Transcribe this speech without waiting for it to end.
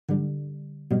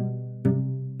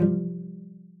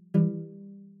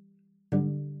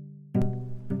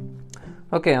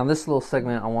Okay, on this little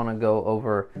segment, I want to go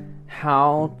over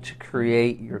how to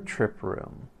create your trip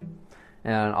room.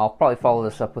 And I'll probably follow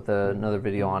this up with another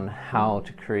video on how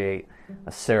to create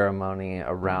a ceremony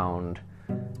around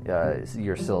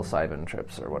your psilocybin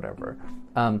trips or whatever.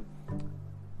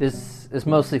 This is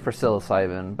mostly for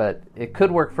psilocybin, but it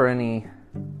could work for any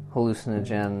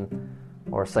hallucinogen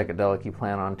or psychedelic you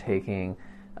plan on taking.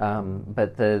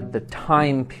 But the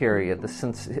time period,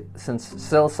 since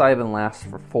psilocybin lasts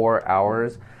for 4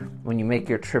 hours, when you make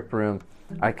your trip room,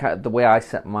 the way I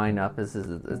set mine up is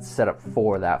it's set up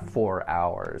for that 4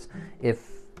 hours. If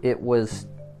it was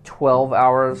 12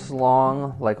 hours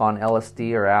long, like on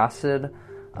LSD or acid,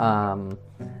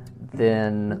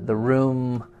 then the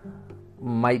room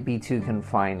might be too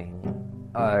confining,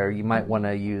 or you might want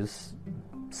to use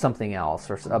something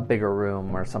else, or a bigger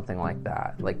room or something like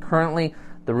that. Like currently,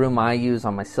 the room I use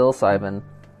on my psilocybin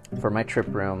for my trip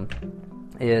room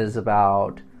is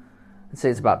about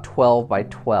 12 by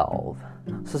 12.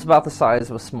 So it's about the size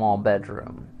of a small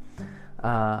bedroom.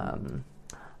 All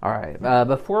right.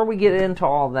 Before we get into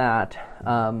all that,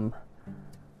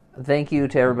 thank you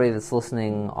to everybody that's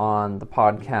listening on the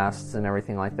podcasts and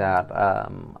everything like that.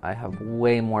 I have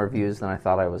way more views than I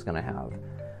thought I was going to have.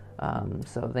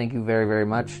 So thank you very, very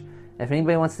much. If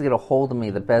anybody wants to get a hold of me,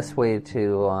 the best way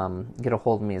to get a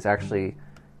hold of me is actually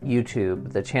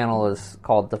YouTube. The channel is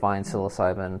called Divine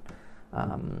Psilocybin.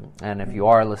 And if you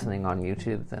are listening on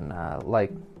YouTube, then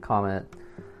like, comment,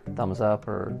 thumbs up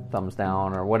or thumbs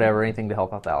down or whatever, anything to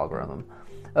help out the algorithm.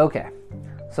 Okay,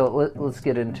 so let's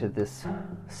get into this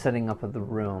setting up of the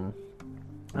room.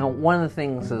 Now, one of the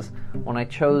things is when I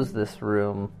chose this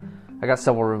room, I got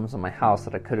several rooms in my house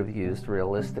that I could have used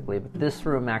realistically, but this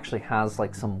room actually has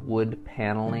like some wood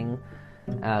paneling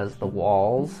as the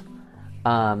walls,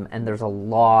 and there's a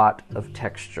lot of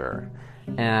texture.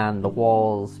 And the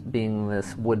walls, being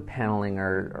this wood paneling,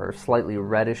 are slightly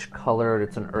reddish colored.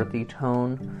 It's an earthy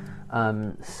tone.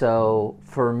 So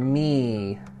for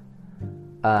me,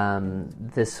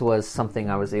 this was something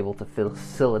I was able to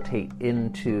facilitate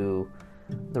into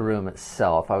the room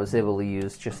itself. I was able to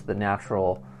use just the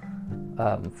natural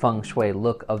feng shui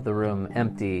look of the room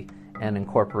empty and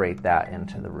incorporate that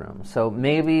into the room. So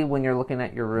maybe when you're looking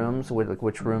at your rooms,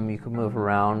 which room you can move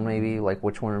around, maybe like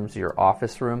which room's your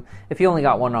office room. If you only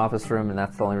got one office room and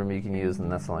that's the only room you can use, then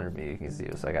that's the only room you can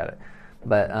use. I got it.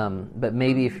 But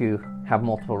maybe if you have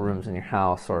multiple rooms in your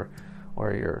house, or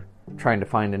you're trying to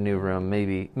find a new room,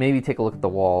 maybe take a look at the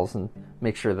walls and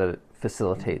make sure that it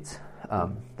facilitates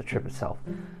the trip itself.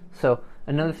 So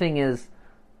another thing is,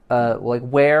 like,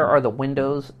 where are the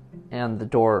windows and the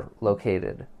door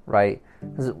located, right?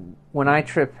 Because when I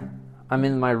trip, I'm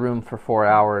in my room for 4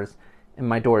 hours and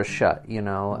my door is shut,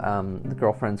 the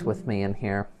girlfriend's with me in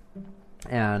here,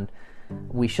 and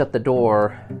we shut the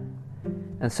door,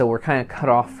 and so we're kind of cut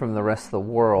off from the rest of the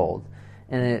world.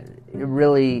 And it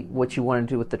really, what you want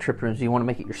to do with the trip rooms, you want to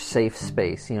make it your safe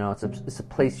space. It's a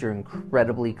place you're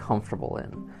incredibly comfortable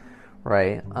in,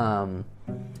 right?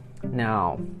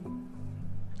 Now,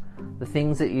 the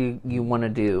things that you want to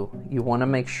do, you want to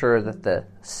make sure that the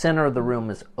center of the room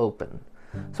is open.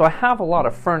 So I have a lot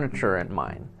of furniture in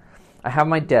mine. I have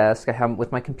my desk, I have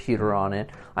with my computer on it.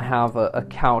 I have a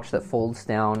couch that folds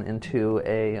down into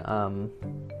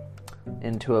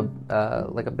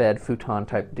like a bed futon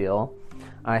type deal.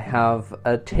 I have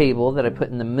a table that I put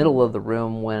in the middle of the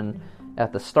room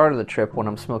at the start of the trip when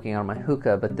I'm smoking out of my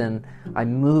hookah, but then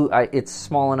it's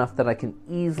small enough that I can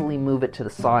easily move it to the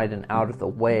side and out of the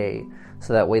way,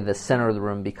 so that way the center of the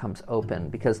room becomes open.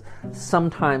 Because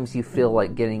sometimes you feel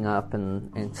like getting up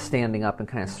and standing up and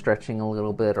kind of stretching a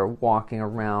little bit, or walking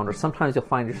around, or sometimes you'll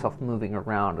find yourself moving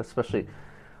around, especially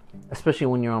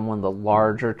when you're on one of the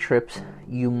larger trips.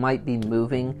 You might be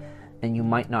moving and you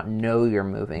might not know you're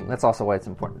moving. That's also why it's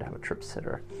important to have a trip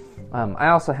sitter. I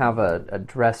also have a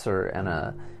dresser and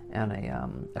a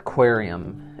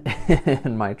aquarium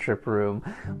in my trip room,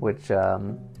 which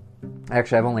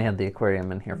actually I've only had the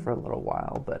aquarium in here for a little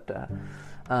while. But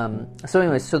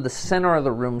so the center of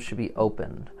the room should be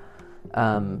opened.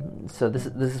 So this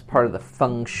is part of the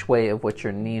feng shui of what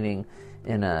you're needing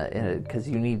because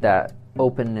you need that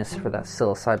openness for that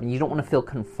psilocybin. You don't want to feel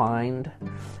confined,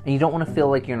 and you don't want to feel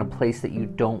like you're in a place that you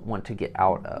don't want to get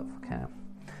out of. Okay.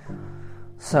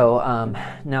 So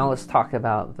now let's talk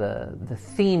about the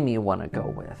theme you want to go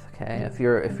with. Okay, if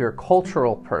you're a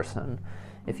cultural person,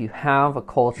 if you have a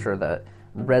culture that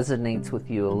resonates with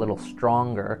you a little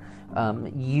stronger,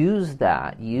 use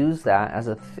that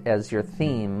as your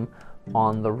theme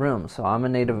on the room. So I'm a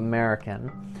Native American,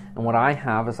 and what I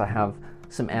have is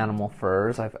some animal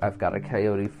furs. I've got a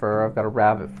coyote fur, I've got a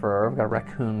rabbit fur, I've got a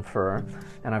raccoon fur,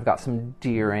 and I've got some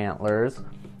deer antlers.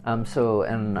 Let's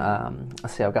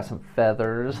see, I've got some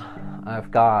feathers. I've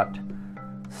got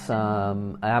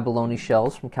some abalone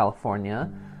shells from California,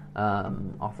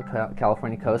 off the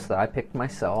California coast that I picked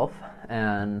myself.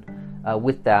 And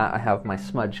with that, I have my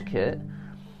smudge kit.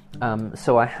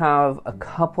 So I have a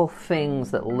couple things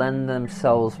that lend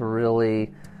themselves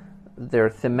really, they're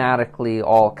thematically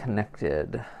all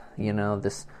connected.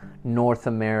 This North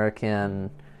American,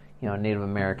 Native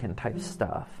American type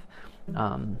stuff.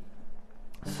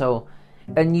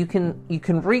 And you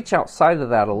can reach outside of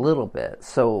that a little bit.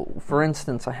 So, for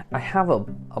instance, I have a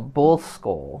bull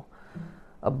skull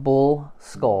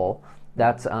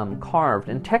that's carved,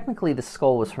 and technically the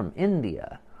skull was from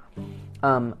India,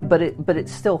 but it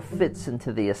still fits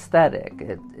into the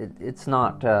aesthetic. It's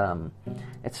not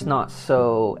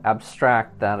so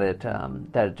abstract that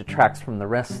it detracts from the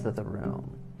rest of the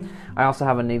room. I also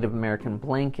have a Native American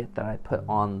blanket that I put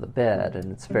on the bed,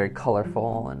 and it's very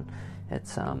colorful, and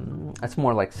it's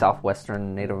more like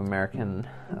Southwestern Native American,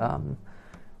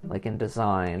 like in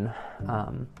design.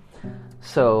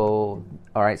 So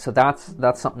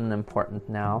that's something important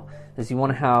now, is you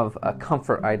want to have a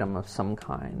comfort item of some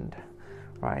kind,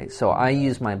 right? So I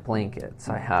use my blankets.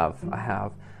 I have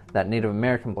that Native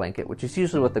American blanket, which is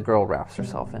usually what the girl wraps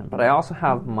herself in, but I also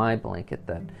have my blanket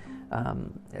that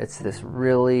it's this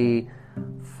really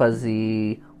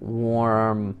fuzzy,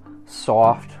 warm,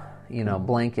 soft,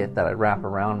 blanket that I wrap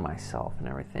around myself and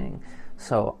everything.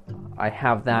 So I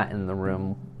have that in the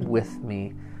room with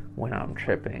me when I'm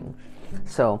tripping.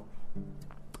 So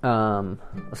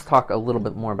let's talk a little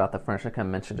bit more about the furniture. I kind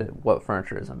of mentioned it, what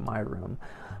furniture is in my room.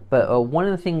 But one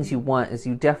of the things you want is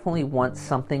you definitely want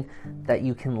something that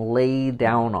you can lay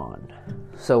down on.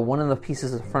 So one of the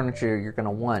pieces of furniture you're going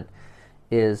to want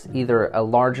is either a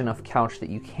large enough couch that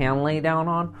you can lay down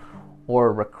on,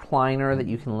 or a recliner that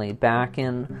you can lay back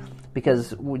in,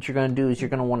 because what you're going to do is you're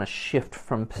going to want to shift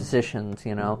from positions,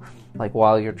 like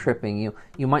while you're tripping.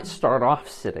 You might start off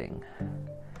sitting,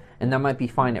 and that might be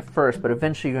fine at first, but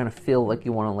eventually you're going to feel like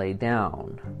you want to lay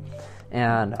down.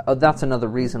 And that's another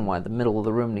reason why the middle of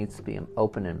the room needs to be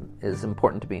open and is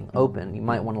important to being open. You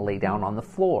might want to lay down on the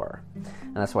floor,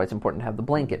 and that's why it's important to have the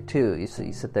blanket too. You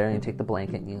sit there and you take the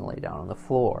blanket and you lay down on the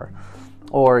floor.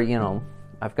 Or,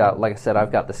 I've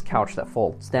got this couch that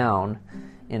folds down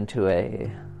into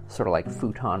a sort of like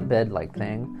futon bed like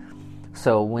thing.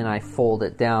 So when I fold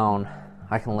it down,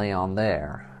 I can lay on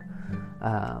there.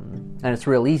 And it's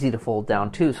real easy to fold down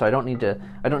too, so I don't need to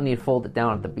fold it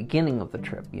down at the beginning of the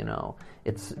trip.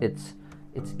 It's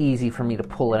easy for me to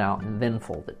pull it out and then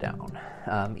fold it down,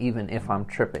 even if I'm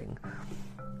tripping.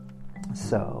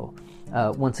 So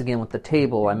once again, with the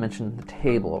table, I mentioned the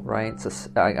table, right?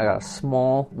 I got a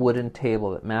small wooden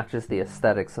table that matches the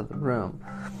aesthetics of the room,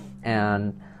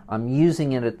 and I'm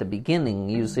using it at the beginning.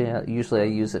 Usually I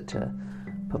use it to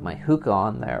put my hookah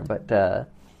on there, but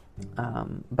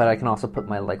I can also put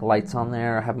my lights on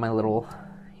there. I have my little,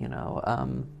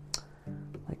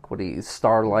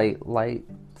 starlight light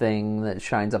thing that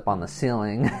shines up on the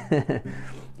ceiling,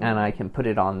 and I can put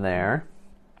it on there.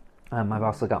 I've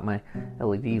also got my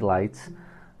LED lights.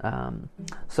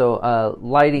 So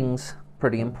lighting's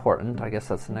pretty important. I guess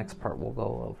that's the next part we'll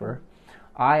go over.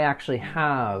 I actually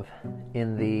have,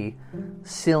 in the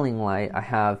ceiling light, I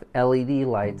have LED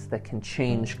lights that can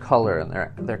change color, and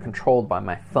they're controlled by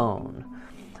my phone.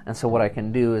 And so what I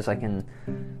can do is I can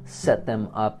set them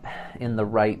up in the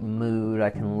right mood. I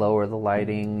can lower the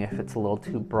lighting if it's a little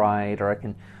too bright, or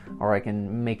I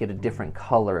can make it a different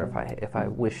color if I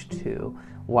wish to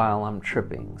while I'm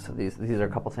tripping. So these are a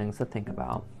couple things to think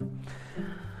about.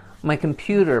 My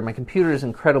computer is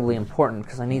incredibly important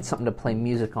because I need something to play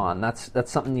music on. That's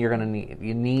something you're going to need.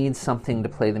 You need something to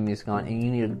play the music on, and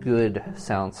you need a good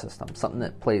sound system, something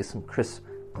that plays some crisp,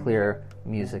 clear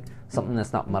music, something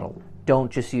that's not muddled.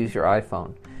 Don't just use your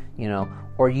iPhone,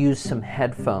 or use some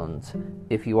headphones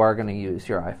if you are going to use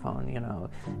your iPhone.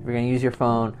 If you're going to use your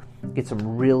phone, get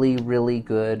some really, really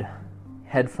good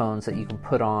headphones that you can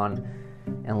put on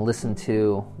and listen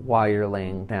to while you're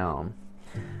laying down.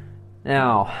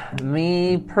 Now,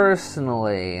 me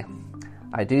personally,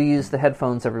 I do use the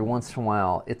headphones every once in a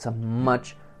while. It's a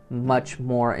much, much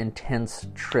more intense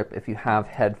trip if you have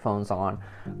headphones on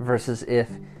versus if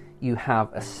you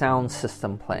have a sound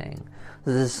system playing.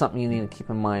 This is something you need to keep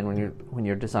in mind when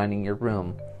you're designing your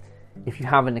room. If you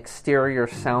have an exterior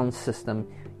sound system,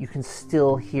 you can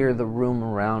still hear the room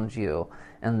around you,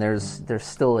 and there's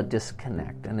still a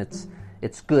disconnect, and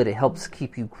it's good. It helps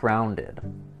keep you grounded.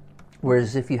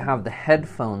 Whereas if you have the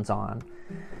headphones on,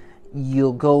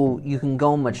 you can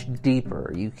go much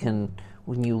deeper. You can,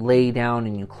 when you lay down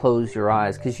and you close your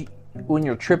eyes, because when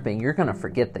you're tripping, you're going to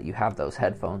forget that you have those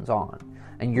headphones on,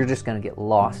 and you're just going to get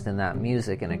lost in that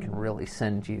music, and it can really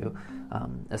send you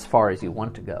as far as you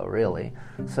want to go, really.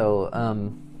 So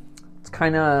it's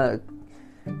kind of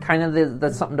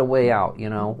that's something to weigh out.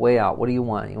 Weigh out. What do you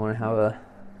want? You want to have a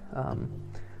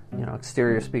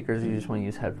exterior speakers? You just want to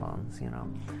use headphones.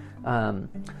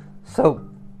 So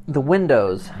the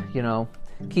windows,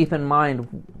 keep in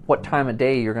mind what time of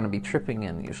day you're going to be tripping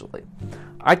in usually.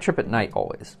 I trip at night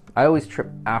always. I always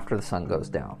trip after the sun goes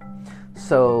down.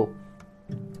 So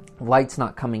light's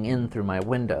not coming in through my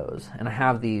windows. And I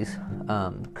have these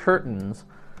curtains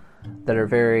that are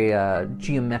very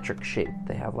geometric shaped.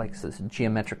 They have like this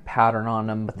geometric pattern on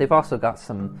them, but they've also got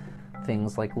some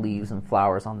things like leaves and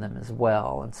flowers on them as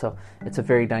well. And so it's a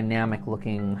very dynamic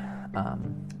looking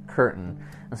curtain.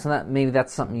 And so maybe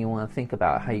that's something you want to think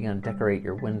about, how you're going to decorate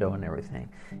your window and everything.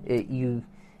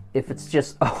 If it's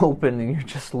just open and you're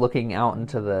just looking out in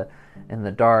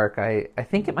the dark, I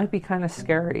think it might be kind of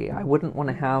scary. I wouldn't want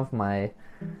to have my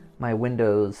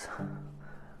windows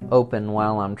open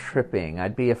while I'm tripping.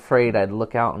 I'd be afraid I'd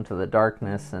look out into the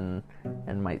darkness and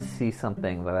might see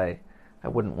something that I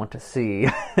wouldn't want to see.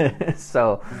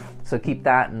 So keep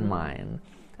that in mind.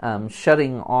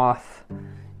 Shutting off,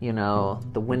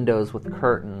 the windows with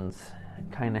curtains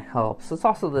kind of helps. It's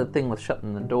also the thing with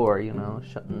shutting the door,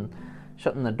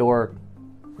 shutting the door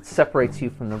separates you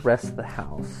from the rest of the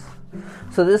house.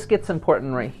 So this gets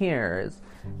important right here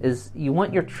is you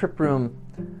want your trip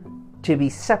room to be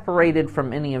separated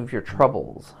from any of your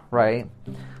troubles, right?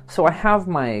 So I have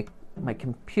my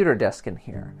computer desk in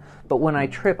here, but when I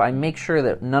trip, I make sure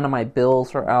that none of my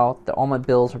bills are out, that all my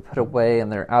bills are put away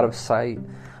and they're out of sight.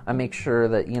 I make sure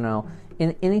that,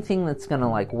 in anything that's going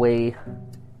to weigh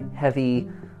heavy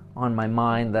on my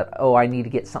mind, that I need to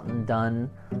get something done,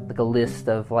 like a list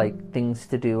of things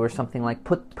to do or something,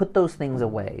 put those things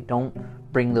away. Don't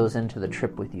bring those into the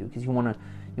trip with you, because you want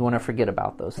to forget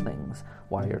about those things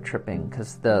while you're tripping,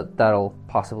 because that'll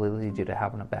possibly lead you to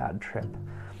having a bad trip.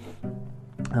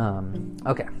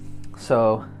 Okay,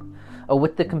 so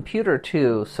with the computer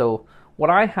too, so what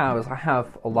I have is I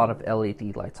have a lot of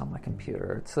LED lights on my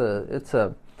computer. It's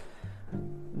a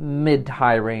mid to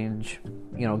high range,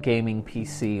 gaming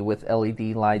PC with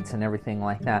LED lights and everything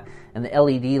like that. And the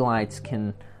LED lights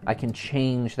I can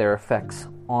change their effects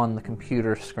on the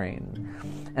computer screen.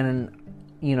 And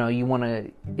you want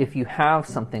to, if you have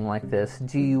something like this,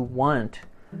 do you want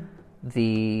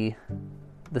the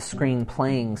screen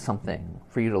playing something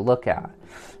for you to look at?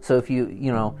 So if do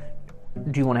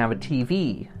you want to have a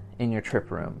TV in your trip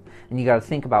room? And you got to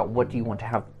think about, what do you want to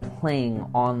have playing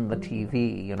on the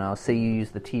TV? Say you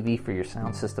use the TV for your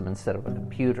sound system instead of a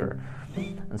computer.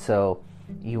 And so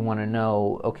you want to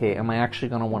know, okay, am I actually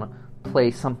going to want to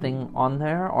play something on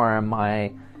there, or am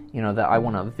I, that I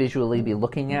want to visually be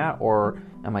looking at, or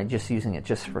am I just using it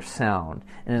just for sound?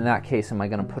 And in that case, am I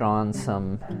going to put on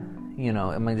some,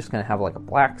 am I just going to have a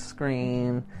black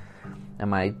screen?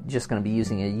 Am I just going to be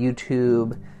using a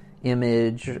YouTube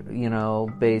image,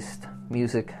 based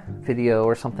music video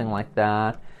or something like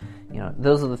that?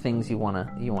 Those are the things you want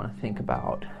to think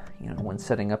about, when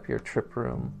setting up your trip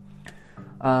room.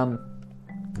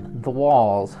 The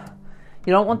walls,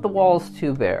 you don't want the walls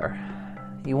too bare.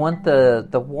 You want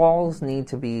the walls need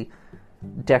to be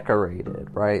decorated,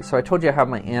 right? So I told you I have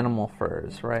my animal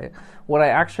furs, right? What I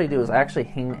actually do is I actually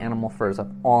hang animal furs up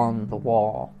on the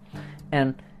wall,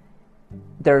 and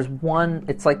there's one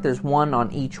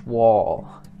on each wall,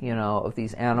 of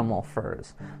these animal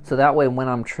furs. So that way, when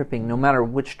I'm tripping, no matter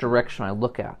which direction I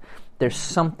look at, there's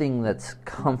something that's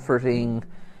comforting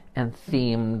and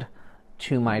themed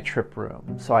to my trip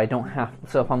room. So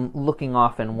if I'm looking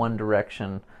off in one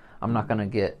direction, I'm not going to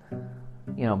get,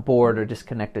 bored or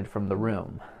disconnected from the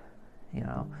room,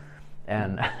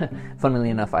 And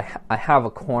funnily enough, I have a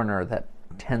corner that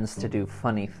tends to do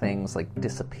funny things like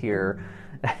disappear.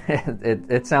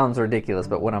 It sounds ridiculous,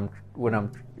 but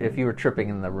if you were tripping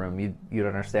in the room, you'd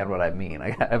understand what I mean.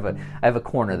 I have a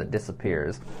corner that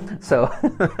disappears. So,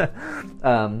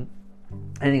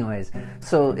 anyways,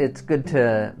 so it's good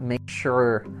to make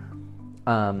sure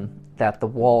that the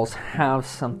walls have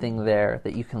something there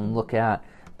that you can look at,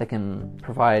 that can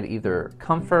provide either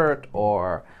comfort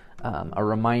or a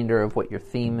reminder of what your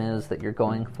theme is that you're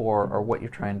going for, or what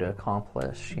you're trying to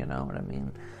accomplish. You know what I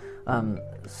mean?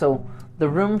 So the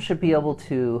room should be able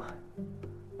to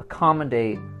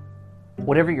accommodate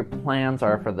whatever your plans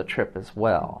are for the trip as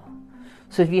well.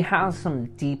 So if you have some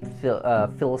deep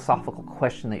philosophical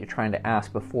question that you're trying to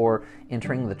ask before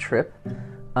entering the trip,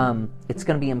 it's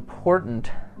going to be important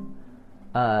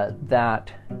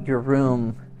that your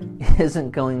room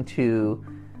isn't going to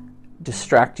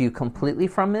distract you completely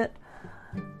from it,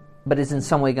 but is in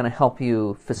some way going to help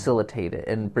you facilitate it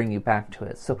and bring you back to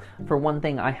it. So for one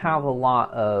thing, I have a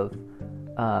lot of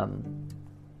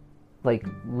like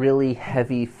really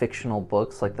heavy fictional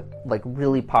books, like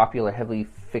really popular heavy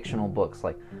fictional books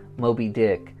like Moby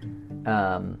Dick,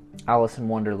 Alice in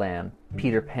Wonderland,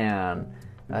 Peter Pan,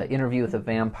 Interview with a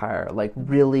Vampire, like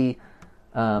really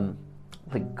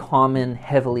like common,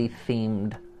 heavily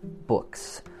themed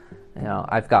books. You know,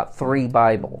 I've got 3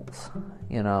 Bibles,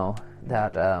 you know,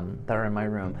 that are in my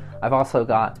room. I've also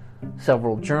got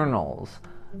several journals,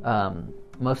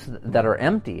 that are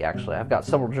empty. Actually, I've got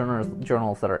several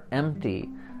journals that are empty,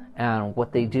 and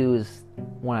what they do is,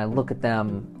 when I look at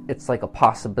them, it's like a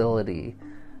possibility.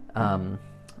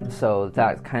 So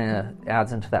that kind of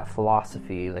adds into that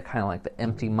philosophy, the kind of like the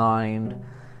empty mind,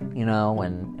 you know,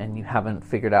 and you haven't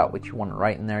figured out what you want to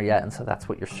write in there yet, and so that's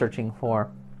what you're searching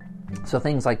for. So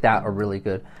things like that are really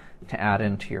good to add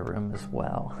into your room as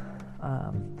well.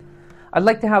 I'd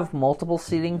like to have multiple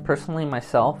seating, personally,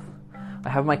 myself. I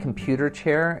have my computer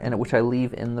chair, which I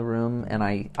leave in the room, and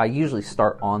I usually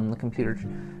start on the computer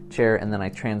chair, and then I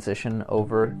transition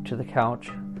over to the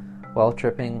couch while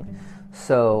tripping.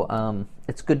 So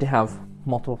it's good to have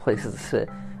multiple places to sit,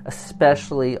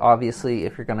 especially, obviously,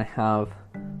 if you're going to have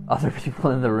other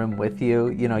people in the room with you.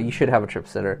 You know, you should have a trip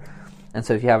sitter. And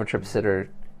so if you have a trip sitter,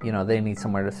 you know, they need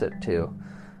somewhere to sit too.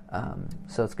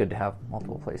 So it's good to have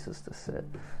multiple places to sit.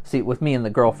 See, with me and the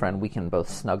girlfriend, we can both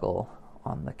snuggle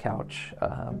on the couch.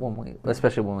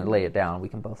 Especially when we lay it down, we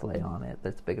can both lay on it.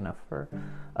 That's big enough for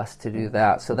us to do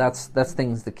that. So that's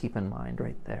things to keep in mind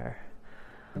right there.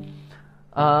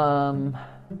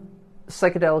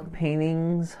 Psychedelic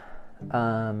paintings.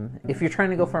 If you're trying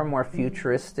to go for a more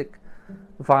futuristic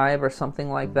vibe or something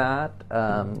like that,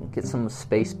 get some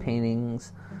space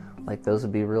paintings. Like, those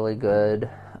would be really good.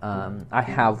 I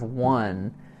have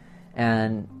one,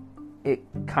 and it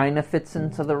kind of fits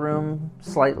into the room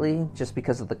slightly, just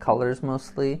because of the colors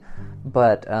mostly.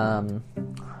 But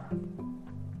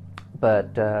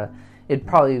it'd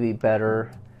probably be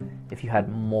better if you had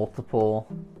multiple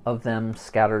of them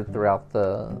scattered throughout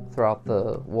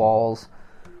the walls,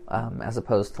 as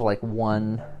opposed to like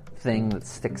one thing that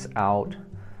sticks out.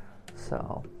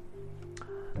 So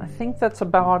I think that's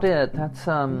about it. That's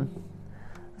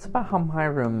about how my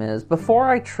room is. Before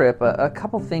I trip, a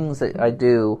couple things that I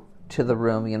do to the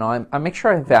room, you know, I make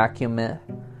sure I vacuum it.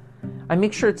 I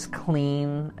make sure it's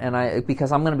clean,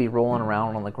 because I'm going to be rolling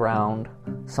around on the ground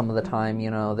some of the time,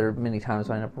 you know. There are many times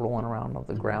I end up rolling around on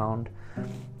the ground.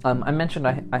 I mentioned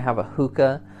I have a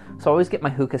hookah, so I always get my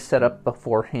hookah set up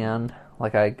beforehand.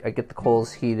 Like, I get the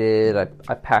coals heated, I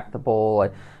pack the bowl,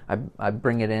 I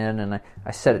bring it in, and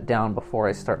I set it down before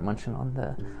I start munching on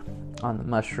the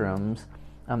mushrooms.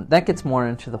 That gets more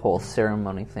into the whole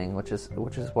ceremony thing, which is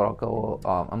what I'll go.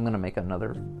 I'm going to make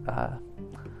another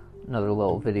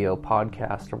little video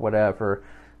podcast or whatever,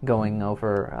 going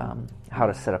over how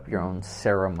to set up your own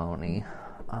ceremony.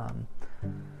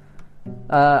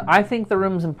 I think the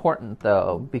room's important,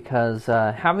 though, because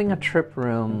having a trip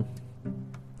room,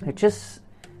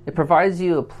 it provides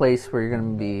you a place where you're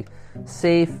going to be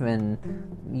safe, and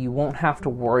you won't have to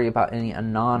worry about any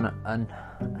anomalies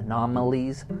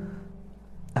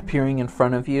appearing in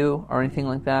front of you or anything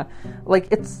like that.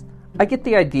 Like, I get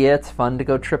the idea, it's fun to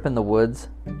go trip in the woods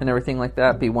and everything like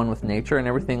that, be one with nature and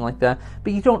everything like that,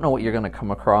 but you don't know what you're going to come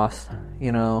across,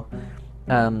 you know.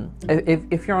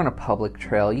 If you're on a public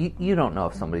trail, you don't know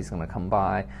if somebody's going to come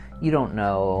by. You don't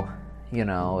know, you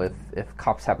know, if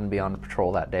cops happen to be on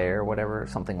patrol that day or whatever,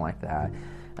 something like that.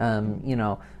 You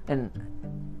know, and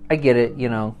I get it, you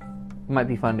know, it might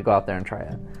be fun to go out there and try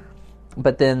it.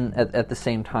 But then at the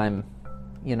same time,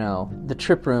 you know, the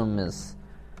trip room is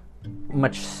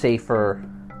much safer,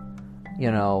 you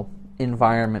know,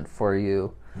 environment for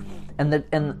you. And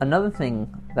another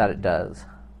thing that it does,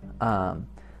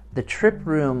 the trip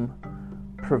room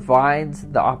provides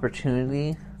the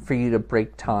opportunity for you to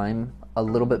break time a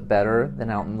little bit better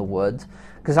than out in the woods.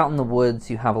 Because out in the woods,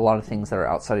 you have a lot of things that are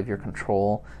outside of your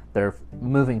control. They're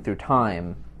moving through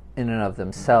time in and of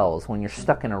themselves. When you're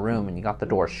stuck in a room and you got the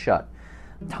door shut,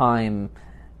 time,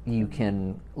 you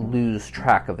can lose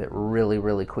track of it really,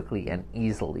 really quickly and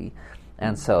easily.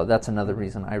 And so that's another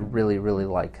reason I really, really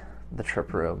like the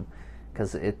trip room,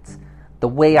 because it's the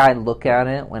way I look at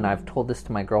it, when I've told this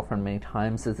to my girlfriend many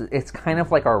times, is it's kind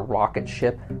of like our rocket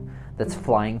ship that's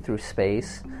flying through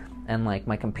space, and like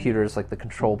my computer is like the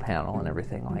control panel and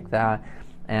everything like that.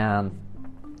 And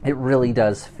it really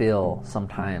does feel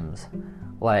sometimes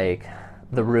like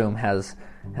the room has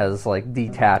has like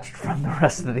detached from the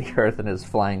rest of the Earth and is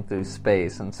flying through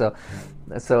space. And so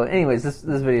anyways, this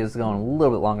video is going a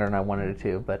little bit longer than I wanted it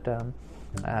to, but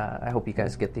I hope you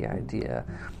guys get the idea.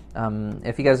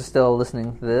 If you guys are still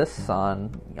listening to this on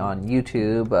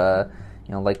YouTube,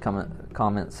 like,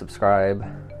 comment, subscribe,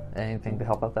 anything to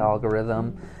help out the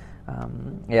algorithm.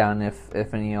 And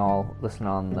if any of y'all listen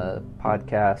on the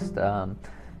podcast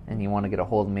and you want to get a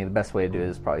hold of me, the best way to do it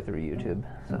is probably through YouTube.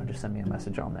 So just send me a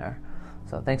message on there.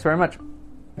 So thanks very much.